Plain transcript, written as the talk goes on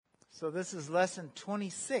So this is lesson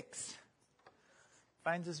 26.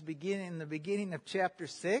 Finds us in the beginning of chapter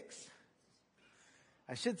 6.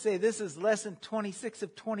 I should say this is lesson 26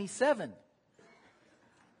 of 27.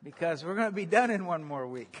 Because we're going to be done in one more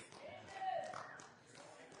week.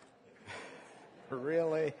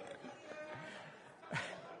 Really?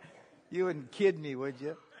 You wouldn't kid me, would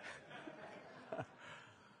you?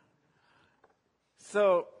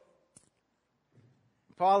 So,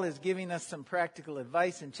 Paul is giving us some practical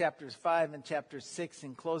advice in chapters 5 and chapter 6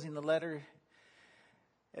 in closing the letter.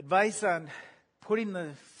 Advice on putting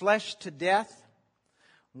the flesh to death.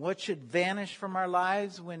 What should vanish from our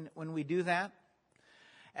lives when we do that.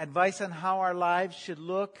 Advice on how our lives should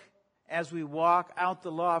look as we walk out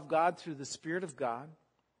the law of God through the Spirit of God.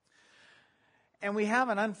 And we have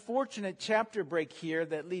an unfortunate chapter break here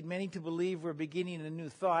that lead many to believe we're beginning a new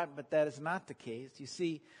thought, but that is not the case. You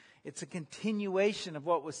see, it's a continuation of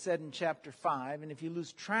what was said in chapter 5, and if you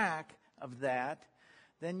lose track of that,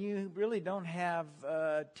 then you really don't have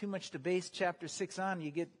too much to base chapter 6 on.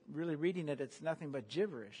 You get really reading it, it's nothing but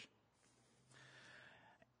gibberish.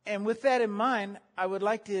 And with that in mind, I would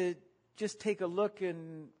like to just take a look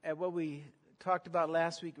at what we talked about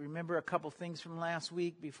last week. Remember a couple things from last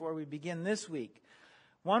week before we begin this week.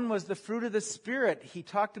 One was the fruit of the Spirit he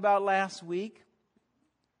talked about last week,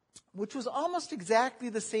 which was almost exactly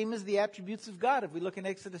the same as the attributes of God if we look in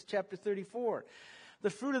Exodus chapter 34. The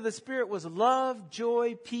fruit of the Spirit was love,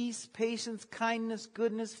 joy, peace, patience, kindness,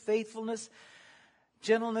 goodness, faithfulness,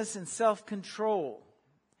 gentleness, and self-control.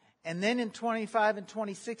 And then in 25 and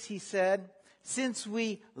 26 he said, since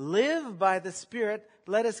we live by the Spirit,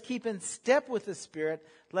 let us keep in step with the Spirit.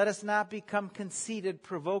 Let us not become conceited,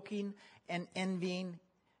 provoking and envying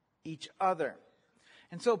each other.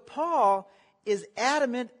 And so Paul is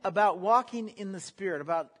adamant about walking in the Spirit,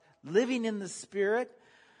 about living in the Spirit.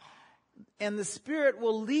 And the Spirit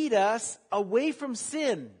will lead us away from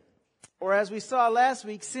sin. Or as we saw last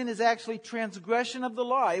week, sin is actually transgression of the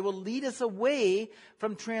law. It will lead us away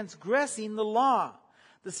from transgressing the law.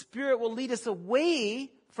 The Spirit will lead us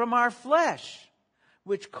away from our flesh,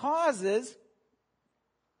 which causes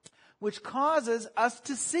us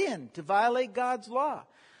to sin, to violate God's law.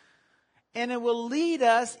 And it will lead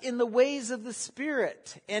us in the ways of the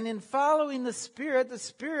Spirit. And in following the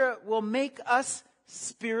Spirit will make us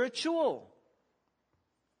spiritual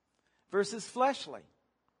versus fleshly.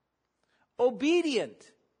 Obedient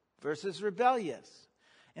versus rebellious.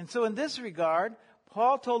 And so in this regard,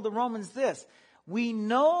 Paul told the Romans this, we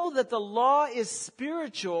know that the law is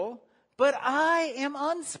spiritual, but I am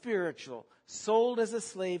unspiritual, sold as a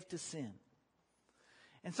slave to sin.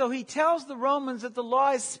 And so he tells the Romans that the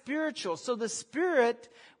law is spiritual. So the Spirit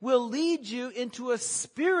will lead you into a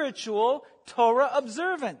spiritual Torah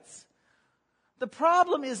observance. The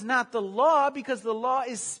problem is not the law, because the law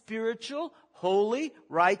is spiritual, holy,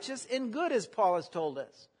 righteous, and good, as Paul has told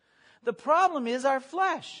us. The problem is our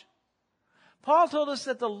flesh. Paul told us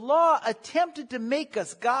that the law attempted to make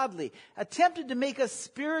us godly, attempted to make us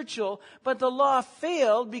spiritual, but the law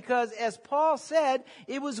failed because, as Paul said,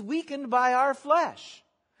 it was weakened by our flesh.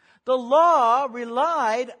 The law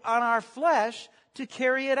relied on our flesh to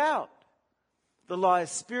carry it out. The law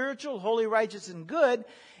is spiritual, holy, righteous, and good.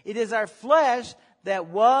 It is our flesh that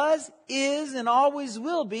was, is, and always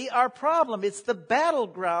will be our problem. It's the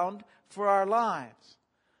battleground for our lives.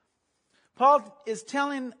 Paul is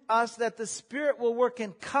telling us that the Spirit will work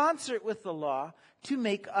in concert with the law to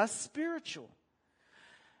make us spiritual.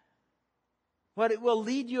 What it will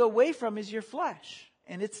lead you away from is your flesh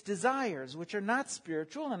and its desires, which are not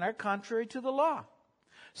spiritual and are contrary to the law.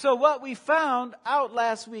 So what we found out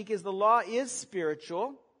last week is the law is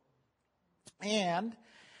spiritual, and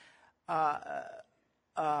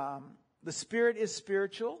the Spirit is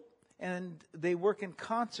spiritual, and they work in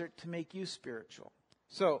concert to make you spiritual.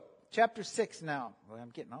 So, chapter 6 now. Well, I'm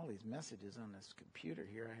getting all these messages on this computer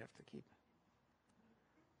here. I have to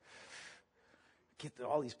get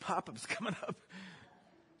all these pop-ups coming up.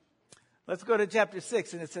 Let's go to chapter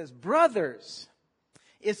 6, and it says, brothers,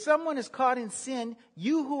 if someone is caught in sin,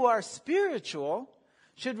 you who are spiritual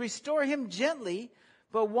should restore him gently,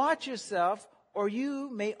 but watch yourself, or you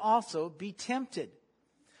may also be tempted.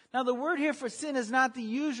 Now, the word here for sin is not the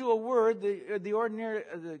usual word,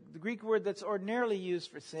 the Greek word that's ordinarily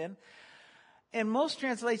used for sin. And most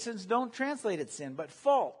translations don't translate it sin, but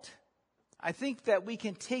fault. I think that we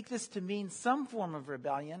can take this to mean some form of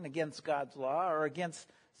rebellion against God's law or against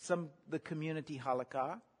the community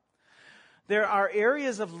halakha. There are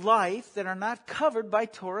areas of life that are not covered by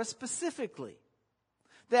Torah specifically,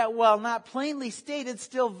 that while not plainly stated,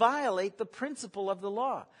 still violate the principle of the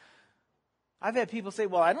law. I've had people say,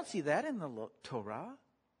 well, I don't see that in the Torah.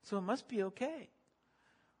 So it must be okay.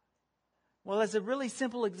 Well, as a really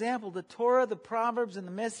simple example, the Torah, the Proverbs, and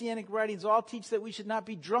the Messianic writings all teach that we should not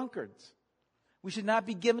be drunkards. We should not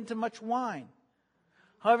be given to much wine.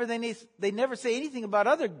 However, they never say anything about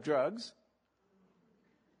other drugs.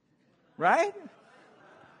 Right?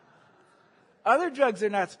 Other drugs are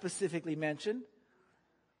not specifically mentioned.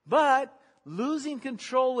 But losing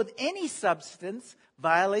control with any substance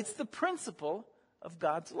violates the principle of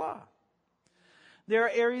God's law. There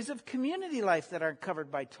are areas of community life that aren't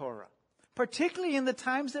covered by Torah, particularly in the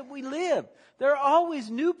times that we live. There are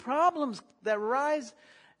always new problems that arise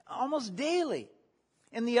almost daily.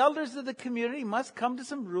 And the elders of the community must come to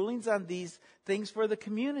some rulings on these things for the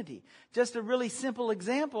community. Just a really simple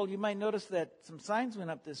example, you might notice that some signs went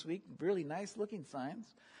up this week, really nice looking signs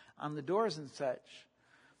on the doors and such.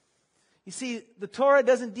 You see, the Torah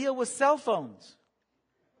doesn't deal with cell phones.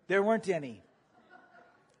 There weren't any.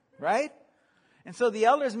 Right? And so the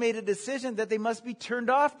elders made a decision that they must be turned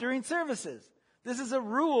off during services. This is a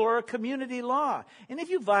rule or a community law. And if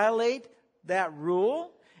you violate that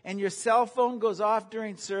rule and your cell phone goes off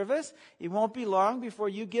during service, it won't be long before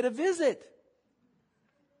you get a visit.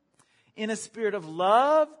 In a spirit of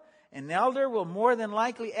love, an elder will more than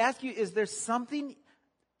likely ask you, is there something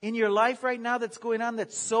in your life right now that's going on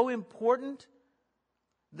that's so important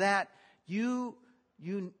that you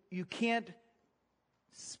can't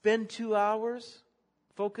spend 2 hours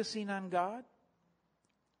focusing on God?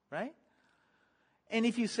 Right? And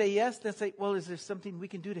if you say yes, then say, well, is there something we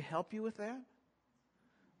can do to help you with that?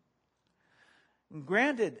 And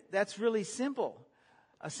granted, that's really simple,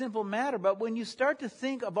 a simple matter. But when you start to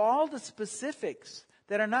think of all the specifics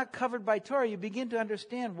that are not covered by Torah, you begin to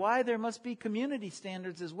understand why there must be community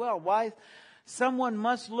standards as well, why someone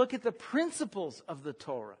must look at the principles of the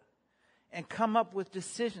Torah and come up with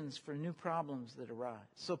decisions for new problems that arise.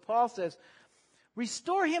 So Paul says,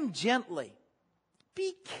 restore him gently.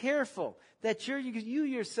 Be careful that you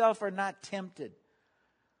yourself are not tempted.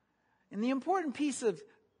 And the important piece of,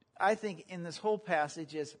 I think, in this whole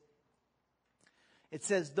passage is, it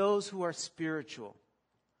says those who are spiritual.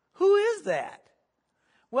 Who is that?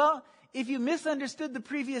 Well, if you misunderstood the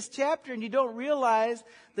previous chapter and you don't realize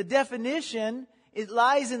the definition, it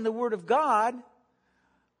lies in the Word of God.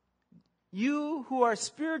 You who are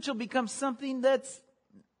spiritual become something that's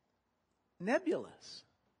nebulous.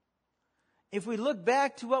 If we look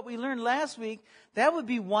back to what we learned last week, that would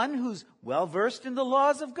be one who's well versed in the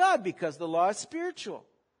laws of God, because the law is spiritual.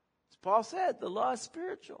 As Paul said, the law is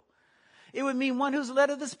spiritual. It would mean one who's led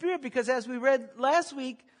of the Spirit, because as we read last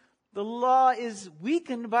week, the law is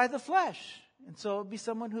weakened by the flesh. And so it would be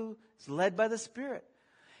someone who is led by the Spirit.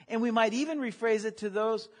 And we might even rephrase it to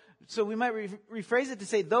those, so we might rephrase it to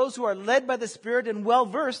say those who are led by the Spirit and well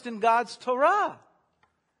versed in God's Torah.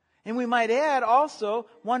 And we might add also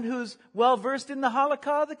one who's well versed in the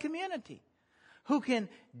halakha of the community, who can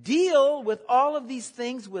deal with all of these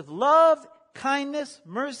things with love, kindness,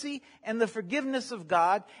 mercy, and the forgiveness of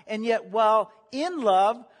God, and yet while in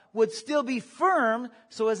love would still be firm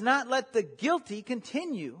so as not let the guilty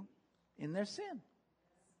continue in their sin.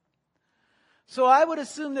 So I would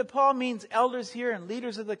assume that Paul means elders here and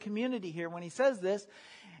leaders of the community here when he says this.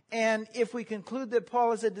 And if we conclude that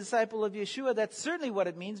Paul is a disciple of Yeshua, that's certainly what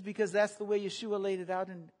it means, because that's the way Yeshua laid it out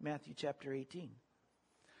in Matthew chapter 18.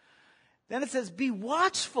 Then it says, be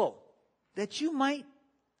watchful that you might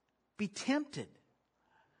be tempted.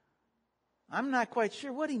 I'm not quite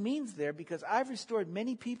sure what he means there, because I've restored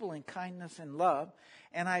many people in kindness and love,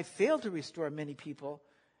 and I failed to restore many people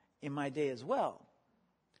in my day as well,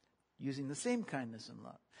 using the same kindness and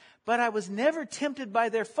love. But I was never tempted by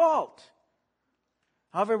their fault.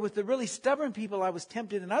 However, with the really stubborn people, I was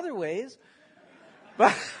tempted in other ways.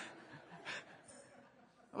 But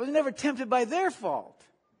I was never tempted by their fault.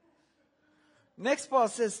 Next, Paul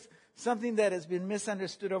says something that has been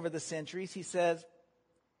misunderstood over the centuries. He says,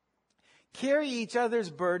 carry each other's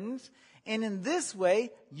burdens, and in this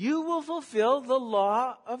way, you will fulfill the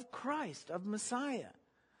law of Christ, of Messiah.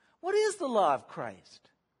 What is the law of Christ?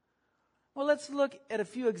 Well, let's look at a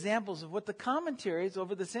few examples of what the commentaries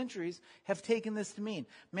over the centuries have taken this to mean.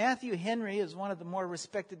 Matthew Henry is one of the more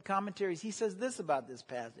respected commentaries. He says this about this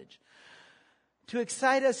passage. To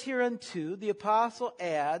excite us hereunto, the apostle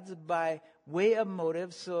adds, by way of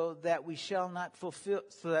motive, so that we shall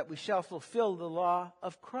fulfill the law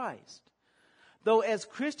of Christ. Though as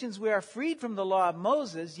Christians we are freed from the law of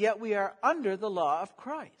Moses, yet we are under the law of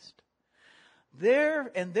Christ.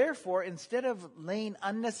 Therefore, instead of laying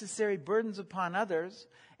unnecessary burdens upon others,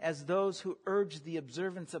 as those who urged the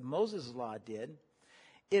observance of Moses' law did,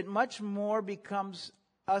 it much more becomes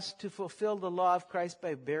us to fulfill the law of Christ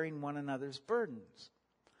by bearing one another's burdens.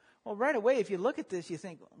 Well, right away, if you look at this, you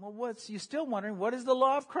think, well, you're still wondering, what is the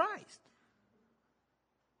law of Christ?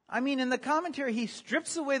 I mean, in the commentary, he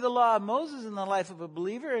strips away the law of Moses in the life of a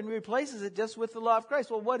believer and replaces it just with the law of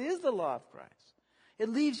Christ. Well, what is the law of Christ? It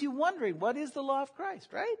leaves you wondering, what is the law of Christ,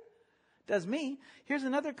 right? Does me. Here's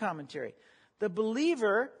another commentary. The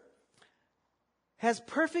believer has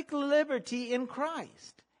perfect liberty in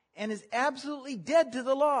Christ and is absolutely dead to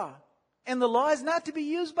the law. And the law is not to be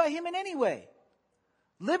used by him in any way.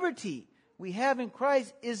 Liberty we have in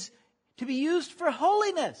Christ is to be used for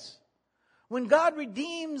holiness. When God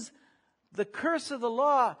redeems the curse of the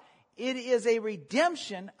law, it is a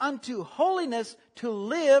redemption unto holiness to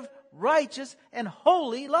live righteous and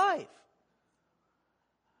holy life.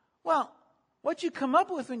 Well, what you come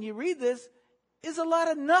up with when you read this is a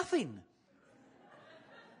lot of nothing.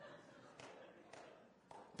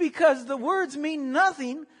 Because the words mean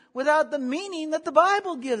nothing without the meaning that the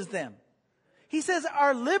Bible gives them. He says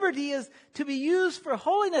our liberty is to be used for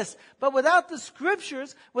holiness. But without the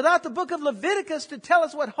scriptures, without the book of Leviticus to tell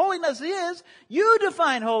us what holiness is, you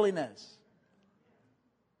define holiness.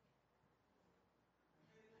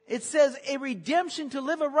 It says a redemption to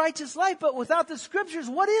live a righteous life. But without the scriptures,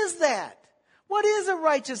 what is that? What is a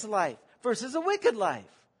righteous life versus a wicked life?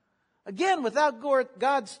 Again, without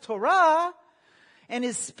God's Torah and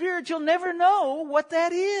His Spirit, you'll never know what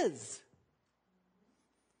that is.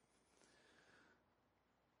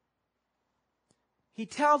 He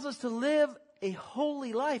tells us to live a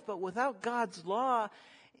holy life, but without God's law,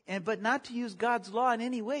 but not to use God's law in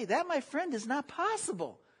any way. That, my friend, is not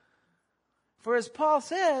possible. For as Paul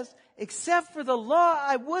says, except for the law,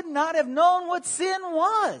 I would not have known what sin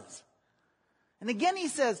was. And again he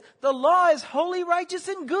says, the law is holy, righteous,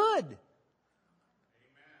 and good. Amen.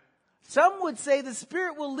 Some would say the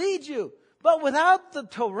Spirit will lead you. But without the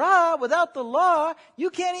Torah, without the law, you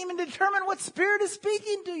can't even determine what Spirit is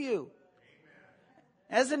speaking to you.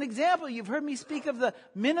 As an example, you've heard me speak of the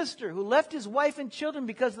minister who left his wife and children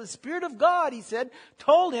because the Spirit of God, he said,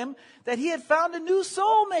 told him that he had found a new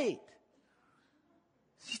soulmate.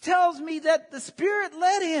 He tells me that the Spirit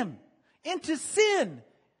led him into sin.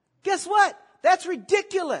 Guess what? That's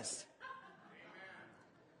ridiculous.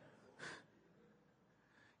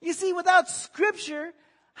 You see, without Scripture,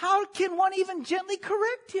 how can one even gently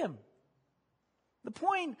correct him? The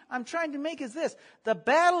point I'm trying to make is this. The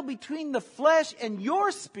battle between the flesh and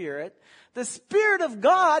your spirit, the Spirit of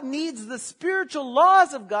God needs the spiritual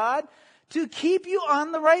laws of God to keep you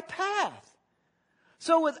on the right path.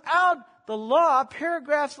 So without the law,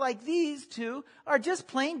 paragraphs like these two are just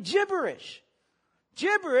plain gibberish.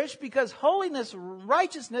 Gibberish because holiness,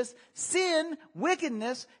 righteousness, sin,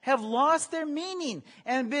 wickedness have lost their meaning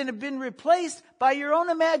and been replaced by your own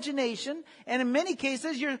imagination and in many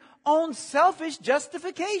cases your own selfish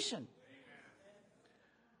justification.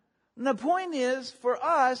 And the point is for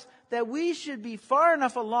us that we should be far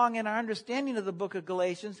enough along in our understanding of the book of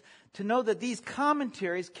Galatians to know that these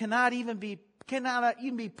commentaries cannot even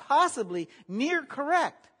be possibly near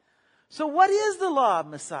correct. So what is the law of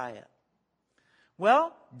Messiah?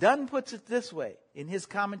 Well, Dunn puts it this way in his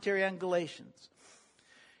commentary on Galatians.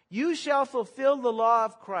 You shall fulfill the law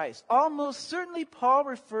of Christ. Almost certainly Paul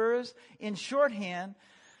refers in shorthand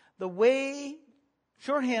way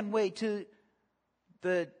to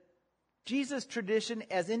the Jesus tradition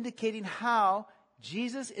as indicating how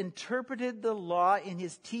Jesus interpreted the law in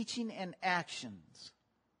his teaching and actions.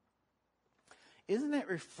 Isn't it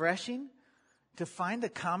refreshing to find a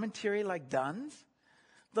commentary like Dunn's?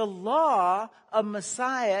 The law of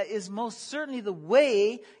Messiah is most certainly the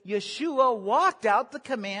way Yeshua walked out the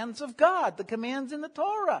commands of God, the commands in the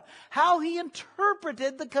Torah, how he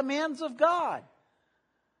interpreted the commands of God.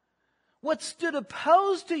 What stood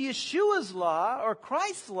opposed to Yeshua's law or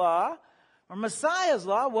Christ's law or Messiah's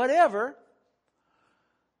law, whatever,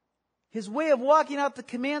 his way of walking out the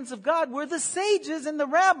commands of God were the sages and the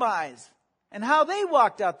rabbis. And how they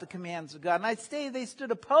walked out the commands of God. And I'd say they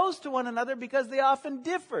stood opposed to one another because they often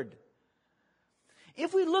differed.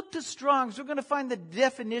 If we look to Strong's, we're going to find the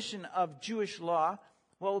definition of Jewish law,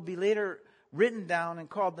 what will be later written down and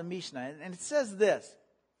called the Mishnah. And it says this.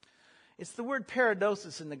 It's the word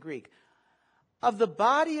paradosis in the Greek. Of the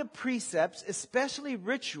body of precepts, especially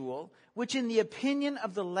ritual, which in the opinion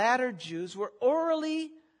of the latter Jews were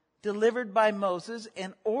orally delivered by Moses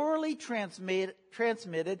and orally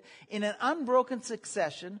transmitted in an unbroken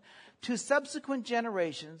succession to subsequent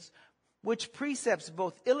generations, which precepts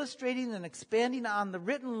both illustrating and expanding on the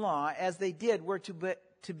written law as they did were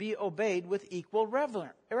to be obeyed with equal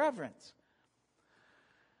reverence.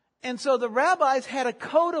 And so the rabbis had a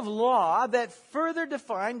code of law that further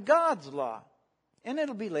defined God's law. And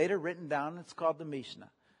it'll be later written down. It's called the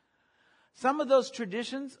Mishnah. Some of those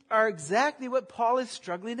traditions are exactly what Paul is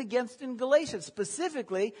struggling against in Galatians.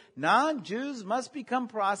 Specifically, non-Jews must become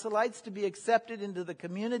proselytes to be accepted into the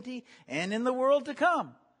community and in the world to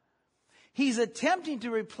come. He's attempting to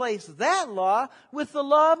replace that law with the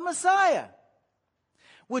law of Messiah,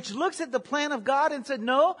 which looks at the plan of God and said,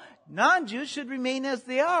 no, non-Jews should remain as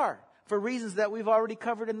they are, for reasons that we've already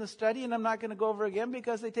covered in the study, and I'm not going to go over again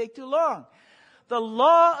because they take too long. The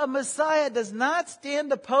law of Messiah does not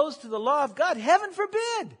stand opposed to the law of God. Heaven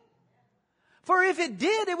forbid. For if it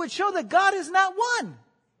did, it would show that God is not one,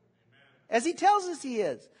 as he tells us he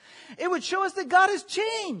is. It would show us that God has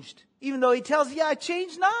changed, even though he tells you, I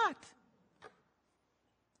change not.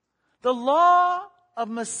 The law of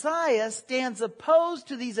Messiah stands opposed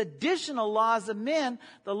to these additional laws of men.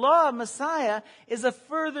 The law of Messiah is a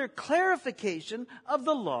further clarification of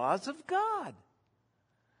the laws of God.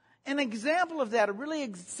 An example of that, a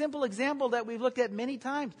really simple example that we've looked at many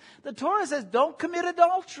times. The Torah says, don't commit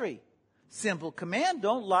adultery. Simple command,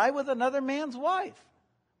 don't lie with another man's wife.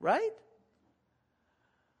 Right?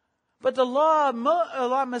 But the law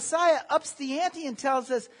of Messiah ups the ante and tells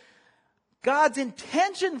us God's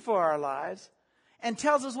intention for our lives and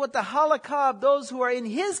tells us what the halakha of those who are in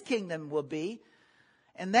his kingdom will be.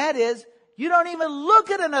 And that is, you don't even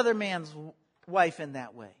look at another man's wife in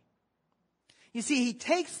that way. You see, he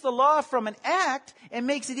takes the law from an act and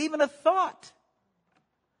makes it even a thought.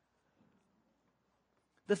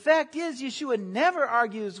 The fact is, Yeshua never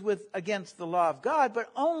argues against the law of God, but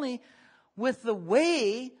only with the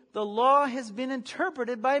way the law has been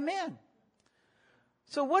interpreted by men.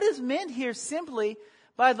 So what is meant here simply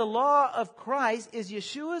by the law of Christ is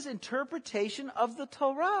Yeshua's interpretation of the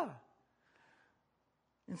Torah.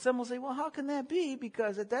 And some will say, well, how can that be?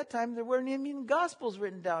 Because at that time there weren't even Gospels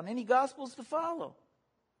written down, any Gospels to follow.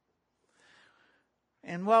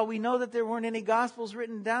 And while we know that there weren't any Gospels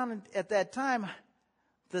written down at that time,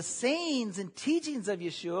 the sayings and teachings of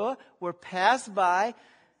Yeshua were passed by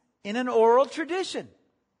in an oral tradition.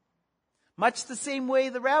 Much the same way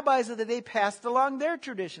the rabbis of the day passed along their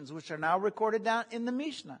traditions, which are now recorded down in the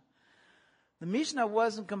Mishnah. The Mishnah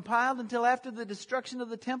wasn't compiled until after the destruction of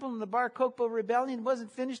the temple and the Bar Kokhba rebellion. It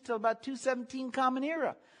wasn't finished till about 217 Common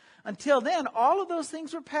Era. Until then, all of those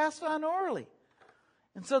things were passed on orally.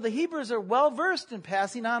 And so the Hebrews are well versed in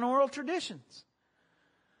passing on oral traditions.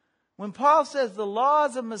 When Paul says the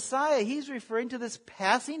laws of Messiah, he's referring to this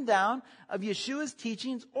passing down of Yeshua's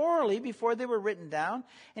teachings orally before they were written down.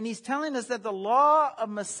 And he's telling us that the law of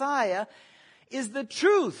Messiah is the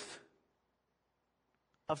truth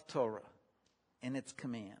of Torah and its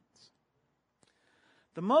commands.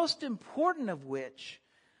 The most important of which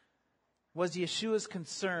was Yeshua's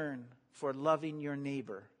concern for loving your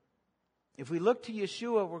neighbor. If we look to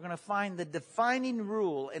Yeshua, we're going to find the defining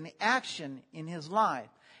rule and action in his life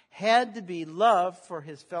had to be love for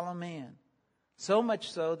his fellow man. So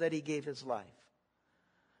much so that he gave his life.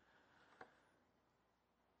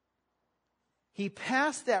 He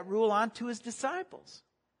passed that rule on to his disciples.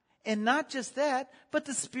 And not just that, but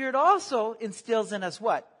the Spirit also instills in us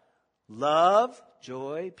what? Love,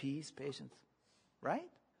 joy, peace, patience. Right?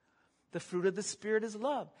 The fruit of the Spirit is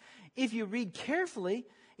love. If you read carefully,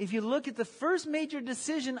 if you look at the first major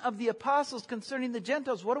decision of the apostles concerning the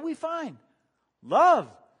Gentiles, what do we find? Love.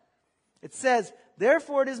 It says,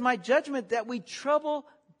 therefore it is my judgment that we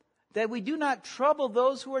do not trouble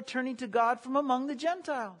those who are turning to God from among the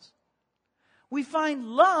Gentiles. We find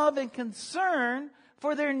love and concern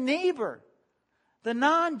for their neighbor, the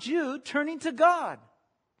non-Jew, turning to God.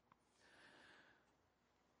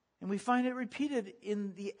 And we find it repeated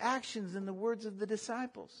in the actions and the words of the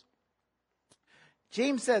disciples.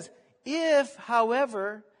 James says, if,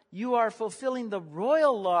 however, you are fulfilling the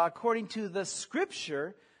royal law according to the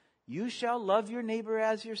Scripture, you shall love your neighbor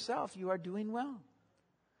as yourself. You are doing well.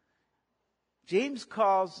 James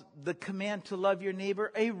calls the command to love your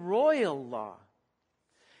neighbor a royal law.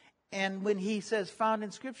 And when he says found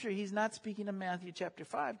in Scripture, he's not speaking of Matthew chapter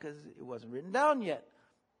 5 because it wasn't written down yet.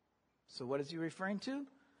 So what is he referring to?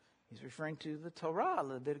 He's referring to the Torah,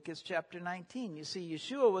 Leviticus chapter 19. You see,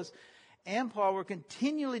 Yeshua and Paul were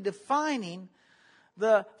continually defining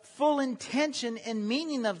the full intention and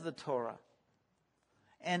meaning of the Torah.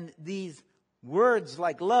 And these words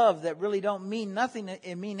like love that really don't mean nothing,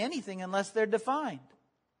 mean anything unless they're defined.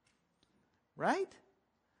 Right?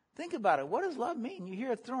 Think about it. What does love mean? You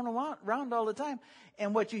hear it thrown around all the time.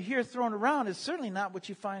 And what you hear thrown around is certainly not what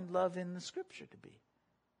you find love in the Scripture to be.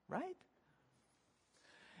 Right?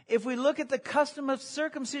 If we look at the custom of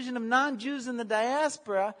circumcision of non-Jews in the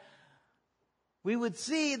diaspora, we would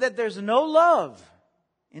see that there's no love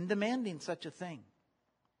in demanding such a thing.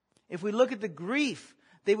 If we look at the grief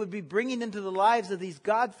they would be bringing into the lives of these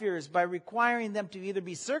God-fearers by requiring them to either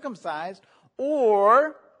be circumcised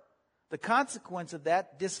or, the consequence of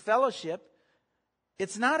that, disfellowship,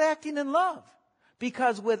 it's not acting in love.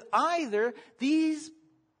 Because with either, these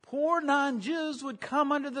poor non-Jews would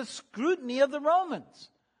come under the scrutiny of the Romans.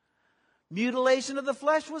 Mutilation of the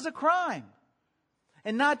flesh was a crime.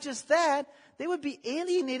 And not just that, they would be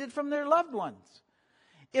alienated from their loved ones.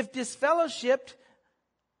 If disfellowshipped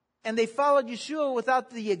and they followed Yeshua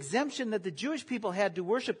without the exemption that the Jewish people had to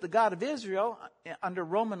worship the God of Israel under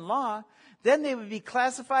Roman law, then they would be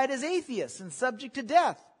classified as atheists and subject to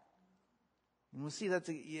death. And we'll see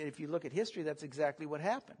if you look at history, that's exactly what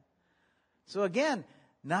happened. So again,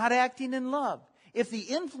 not acting in love. If the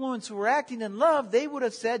influence were acting in love, they would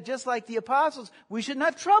have said, just like the apostles, we should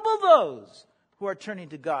not trouble those who are turning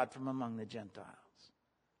to God from among the Gentiles.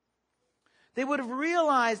 They would have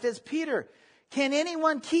realized, as Peter, can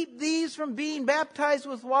anyone keep these from being baptized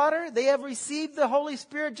with water? They have received the Holy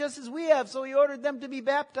Spirit just as we have. So he ordered them to be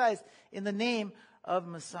baptized in the name of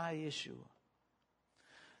Messiah Yeshua.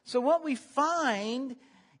 So what we find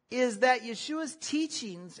is that Yeshua's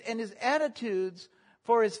teachings and his attitudes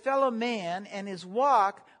for his fellow man and his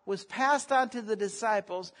walk was passed on to the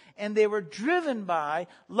disciples, and they were driven by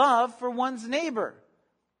love for one's neighbor.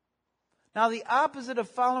 Now, the opposite of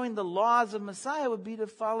following the laws of Messiah would be to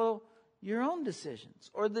follow your own decisions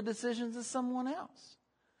or the decisions of someone else.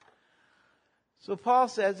 So Paul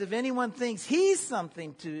says, if anyone thinks he's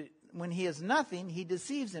something when he is nothing, he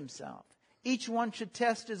deceives himself. Each one should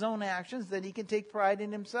test his own actions, that he can take pride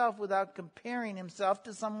in himself without comparing himself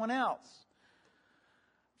to someone else.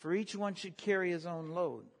 For each one should carry his own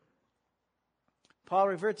load. Paul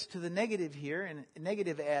reverts to the negative here, in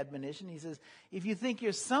negative admonition. He says, if you think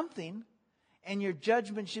you're something and your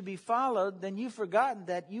judgment should be followed, then you've forgotten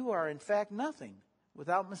that you are in fact nothing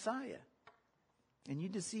without Messiah. And you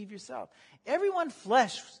deceive yourself. Everyone's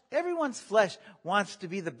flesh wants to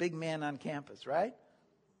be the big man on campus, right?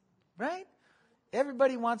 Right?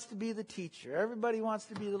 Everybody wants to be the teacher. Everybody wants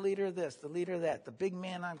to be the leader of this, the leader of that, the big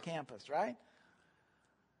man on campus, right?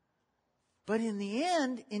 But in the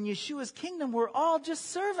end, in Yeshua's kingdom, we're all just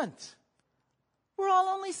servants. We're all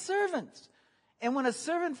only servants. And when a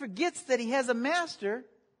servant forgets that he has a master,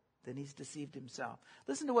 then he's deceived himself.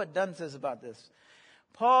 Listen to what Dunn says about this.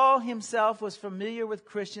 Paul himself was familiar with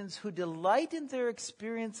Christians who delight in their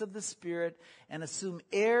experience of the Spirit and assume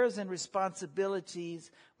airs and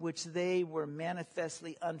responsibilities which they were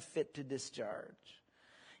manifestly unfit to discharge.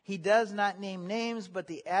 He does not name names, but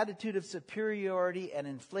the attitude of superiority and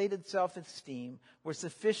inflated self-esteem were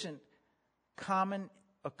sufficient common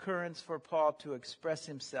occurrence for Paul to express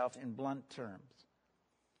himself in blunt terms.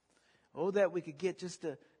 Oh, that we could get just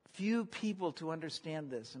a few people to understand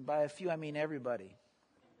this. And by a few, I mean everybody.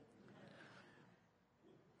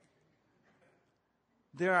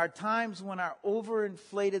 There are times when our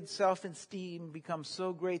overinflated self-esteem becomes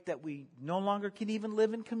so great that we no longer can even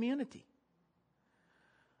live in community.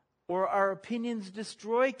 Or our opinions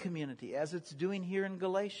destroy community, as it's doing here in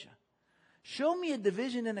Galatia. Show me a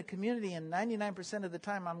division in a community, and 99% of the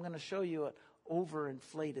time I'm going to show you an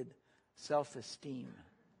overinflated self-esteem.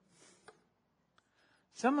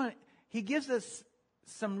 He gives us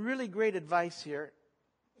some really great advice here.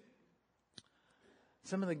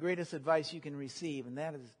 Some of the greatest advice you can receive, and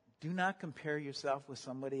that is, do not compare yourself with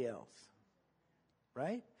somebody else.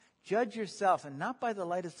 Right? Judge yourself, and not by the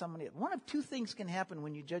light of somebody else. One of two things can happen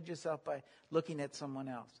when you judge yourself by looking at someone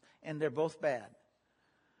else, and they're both bad.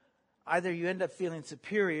 Either you end up feeling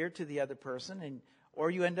superior to the other person,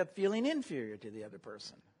 or you end up feeling inferior to the other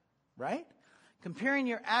person. Right? Comparing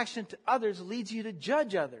your action to others leads you to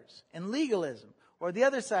judge others and legalism. Or the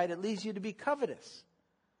other side, it leads you to be covetous.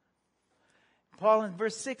 Paul in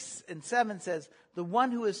verse 6 and 7 says, the one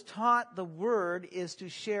who is taught the word is to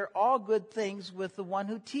share all good things with the one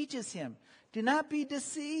who teaches him. Do not be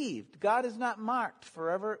deceived. God is not mocked.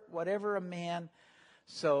 Forever, whatever a man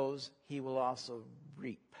sows, he will also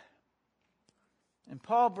reap. And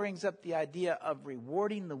Paul brings up the idea of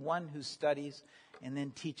rewarding the one who studies and then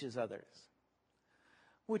teaches others.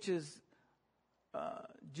 Which is,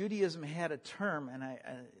 Judaism had a term, and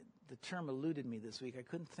the term eluded me this week. I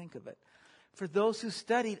couldn't think of it. For those who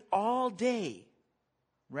studied all day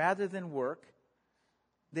rather than work,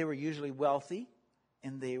 they were usually wealthy,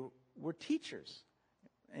 and they were teachers.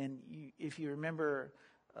 And if you remember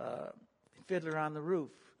Fiddler on the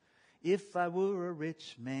Roof, if I were a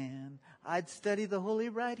rich man, I'd study the holy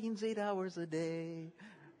writings 8 hours a day.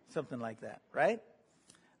 Something like that, right?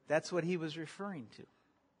 That's what he was referring to.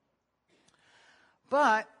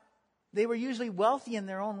 But they were usually wealthy in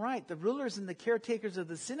their own right. The rulers and the caretakers of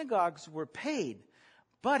the synagogues were paid.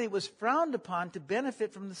 But it was frowned upon to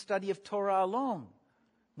benefit from the study of Torah alone.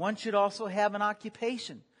 One should also have an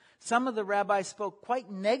occupation. Some of the rabbis spoke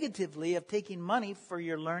quite negatively of taking money for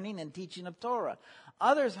your learning and teaching of Torah.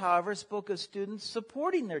 Others, however, spoke of students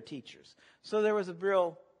supporting their teachers. So there was a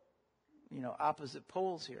real, opposite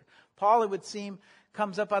poles here. Paul, it would seem,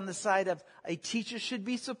 comes up on the side of a teacher should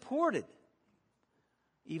be supported.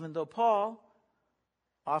 Even though Paul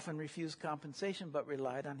often refused compensation but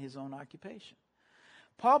relied on his own occupation.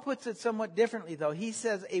 Paul puts it somewhat differently, though. He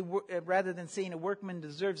says, rather than saying a workman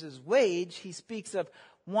deserves his wage, he speaks of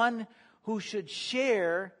one who should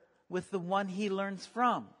share with the one he learns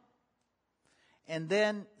from. And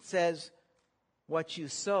then says, what you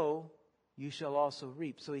sow, you shall also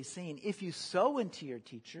reap. So he's saying, if you sow into your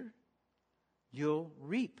teacher, you'll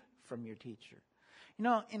reap from your teacher.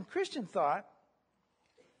 In Christian thought,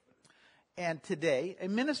 and today, a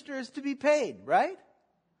minister is to be paid, right?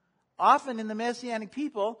 Often in the Messianic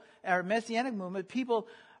movement, people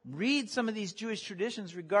read some of these Jewish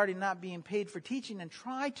traditions regarding not being paid for teaching and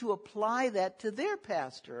try to apply that to their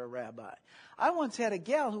pastor or rabbi. I once had a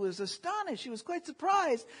gal who was astonished. She was quite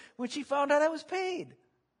surprised when she found out I was paid.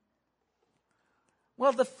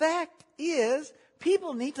 Well, the fact is,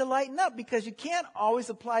 people need to lighten up because you can't always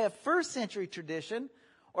apply a first century tradition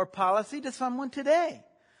or policy to someone today.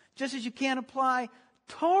 Just as you can't apply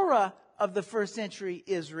Torah of the first century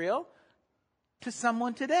Israel to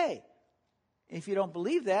someone today. If you don't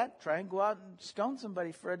believe that, try and go out and stone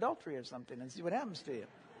somebody for adultery or something and see what happens to you.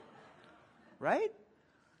 Right?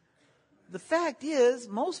 The fact is,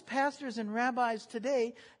 most pastors and rabbis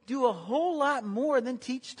today do a whole lot more than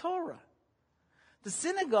teach Torah. The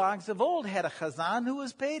synagogues of old had a chazan who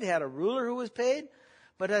was paid, had a ruler who was paid,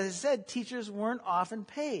 but as I said, teachers weren't often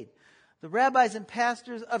paid. The rabbis and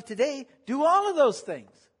pastors of today do all of those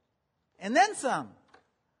things. And then some.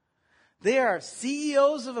 They are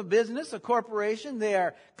CEOs of a business, a corporation. They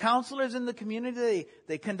are counselors in the community.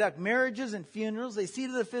 They conduct marriages and funerals. They see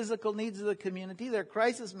to the physical needs of the community. They're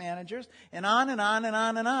crisis managers, and on and on and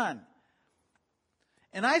on and on.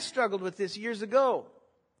 And I struggled with this years ago.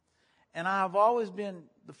 And I've always been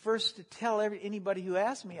the first to tell anybody who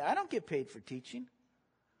asks me, I don't get paid for teaching.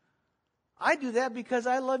 I do that because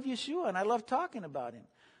I love Yeshua and I love talking about him.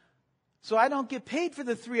 So I don't get paid for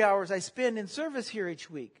the 3 hours I spend in service here each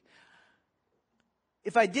week.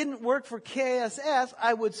 If I didn't work for KSS,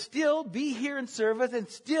 I would still be here in service and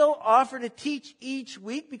still offer to teach each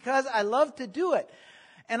week because I love to do it.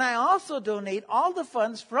 And I also donate all the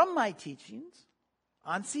funds from my teachings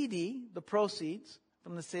on CD, the proceeds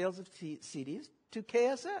from the sales of CDs, to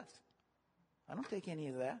KSS. I don't take any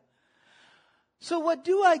of that. So what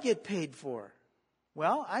do I get paid for?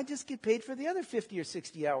 Well, I just get paid for the other 50 or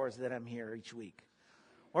 60 hours that I'm here each week.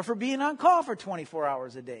 Or for being on call for 24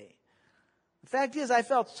 hours a day. The fact is, I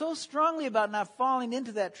felt so strongly about not falling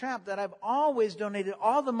into that trap that I've always donated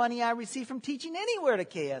all the money I receive from teaching anywhere to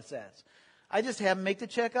KSS. I just have them make the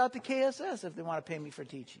check out to KSS if they want to pay me for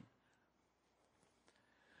teaching.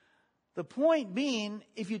 The point being,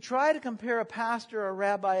 if you try to compare a pastor or a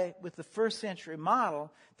rabbi with the first century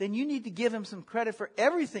model, then you need to give him some credit for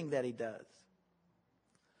everything that he does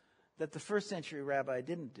that the first century rabbi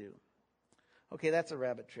didn't do. Okay, that's a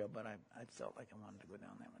rabbit trail, but I felt like I wanted to go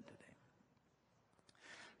down that one today.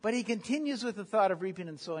 But he continues with the thought of reaping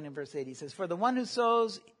and sowing in verse 8. He says, for the one who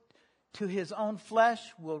sows to his own flesh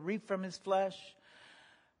will reap from his flesh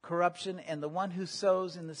corruption, and the one who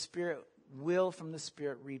sows in the Spirit will from the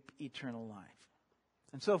Spirit reap eternal life.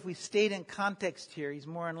 And so if we stayed in context here, he's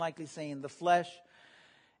more than likely saying the flesh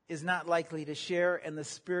is not likely to share, and the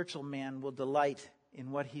spiritual man will delight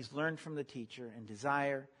in what he's learned from the teacher and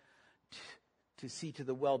desire to see to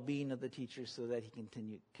the well-being of the teacher so that he can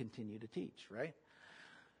continue to teach, right?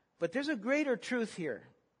 But there's a greater truth here,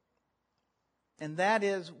 and that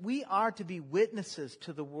is we are to be witnesses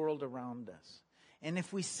to the world around us. And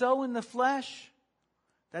if we sow in the flesh,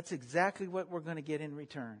 that's exactly what we're going to get in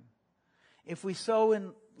return. If we sow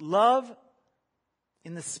in love,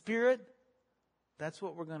 in the Spirit, that's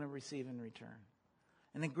what we're going to receive in return.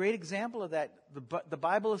 And a great example of that, the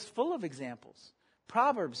Bible is full of examples.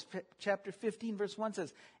 Proverbs chapter 15 verse 1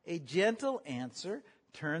 says, a gentle answer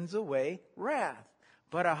turns away wrath,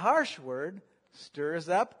 but a harsh word stirs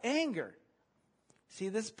up anger. See,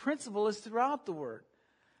 this principle is throughout the Word.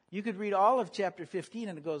 You could read all of chapter 15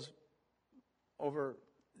 and it goes over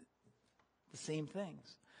the same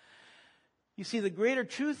things. You see, the greater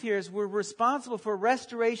truth here is we're responsible for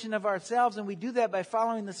restoration of ourselves, and we do that by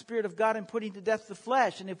following the Spirit of God and putting to death the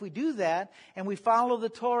flesh. And if we do that, and we follow the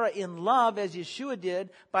Torah in love as Yeshua did,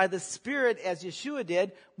 by the Spirit as Yeshua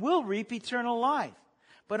did, we'll reap eternal life.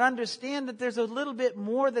 but understand that there's a little bit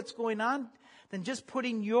more that's going on than just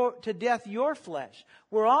putting to death your flesh.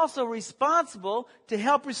 We're also responsible to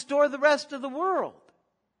help restore the rest of the world.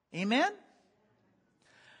 Amen?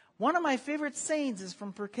 One of my favorite sayings is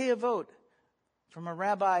from Pirkei Avot, from a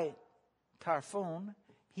Rabbi Tarfon.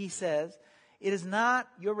 He says, it is not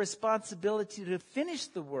your responsibility to finish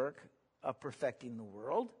the work of perfecting the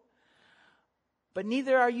world, but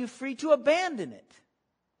neither are you free to abandon it.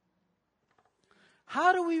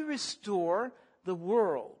 How do we restore the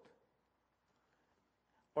world?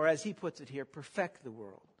 Or as he puts it here, perfect the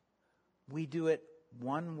world. We do it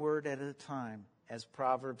one word at a time, as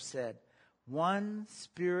Proverbs said. One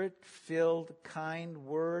Spirit-filled, kind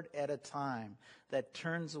word at a time that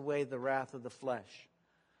turns away the wrath of the flesh.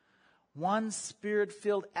 One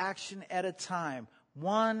Spirit-filled action at a time.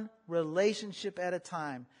 One relationship at a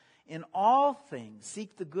time. In all things,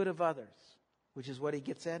 seek the good of others, which is what he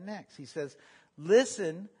gets at next. He says,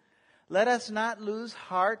 listen, let us not lose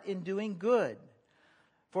heart in doing good.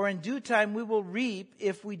 For in due time we will reap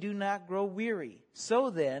if we do not grow weary. So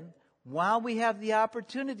then, while we have the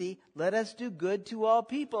opportunity, let us do good to all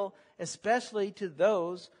people, especially to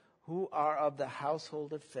those who are of the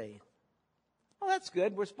household of faith. Well, that's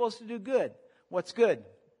good. We're supposed to do good. What's good?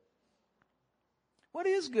 What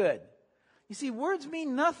is good? You see, words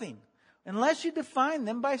mean nothing unless you define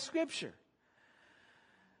them by Scripture.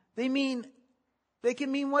 They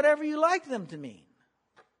can mean whatever you like them to mean,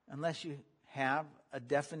 unless you have a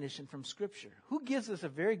definition from Scripture. Who gives us a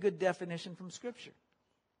very good definition from Scripture?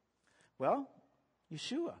 Well,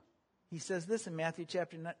 Yeshua. He says this in Matthew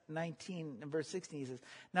chapter 19 and verse 16. He says,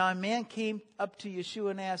 now a man came up to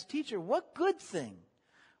Yeshua and asked, Teacher, what good thing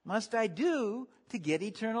must I do to get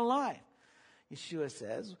eternal life? Yeshua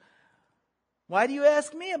says, why do you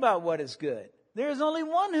ask me about what is good? There is only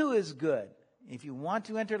one who is good. If you want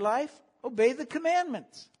to enter life, obey the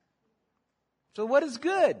commandments. So what is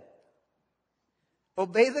good?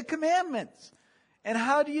 Obey the commandments. And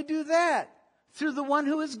how do you do that? Through the one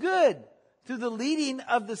who is good. Through the leading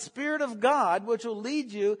of the Spirit of God, which will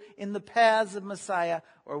lead you in the paths of Messiah,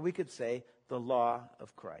 or we could say the law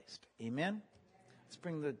of Christ. Amen? Let's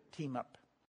bring the team up.